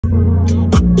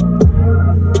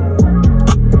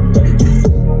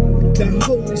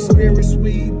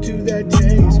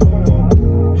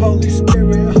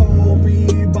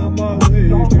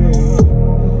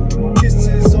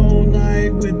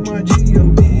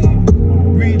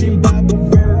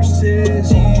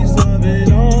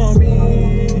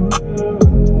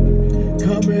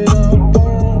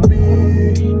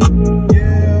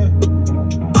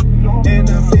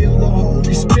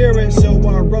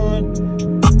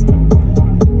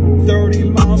30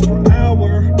 miles per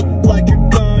hour, like a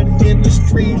gun in the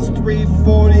streets.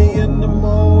 3:40 in the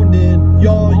morning,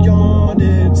 y'all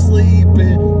yawning,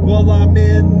 sleeping, while I'm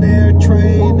in there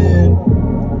training,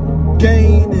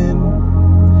 gaining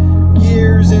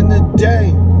years in a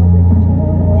day.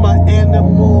 My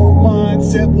animal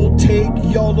mindset will take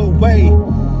y'all away.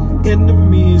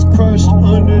 Enemies crushed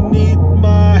underneath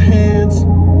my hands.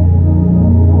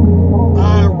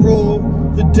 I rule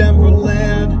the Denver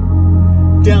land,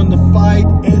 down to fight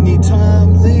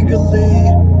anytime, legally.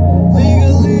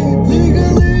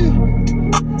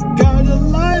 Got a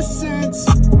license,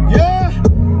 yeah.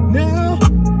 Now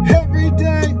every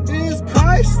day is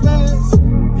priceless,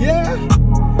 yeah.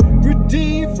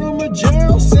 Redeemed from a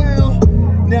jail cell.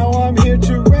 Now I'm here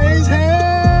to raise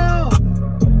hell.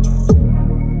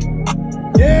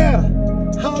 Yeah,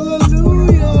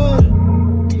 hallelujah.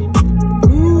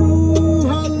 Ooh,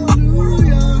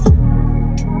 hallelujah.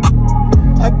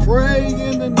 I pray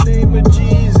in the name of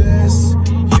Jesus.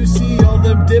 You see all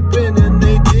them dipping in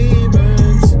they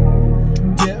demons.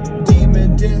 Dip,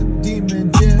 demon, dip, demon,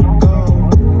 dip, go.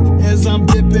 As I'm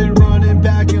dipping, running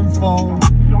back and forth.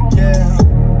 Yeah.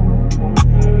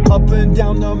 Up and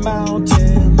down the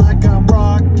mountain like I'm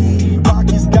Rocky.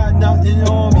 Rocky's got nothing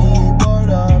on me. What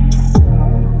up?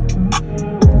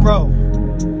 Bro,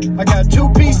 I got 2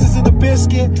 pieces of the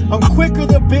biscuit. I'm quicker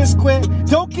than biscuit.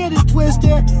 Don't get it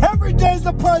twisted. Every day's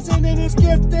a present and it's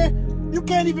gifted. You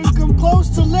can't even come close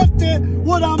to lifting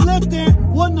what I'm lifting.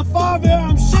 1 to 5 where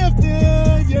I'm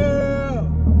shifting, yeah.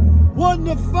 1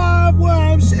 to 5 where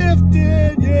I'm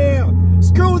shifting, yeah.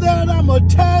 Screw that, I'm a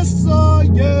Tesla,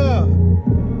 yeah.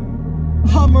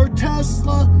 Hummer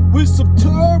Tesla with some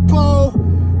turbo.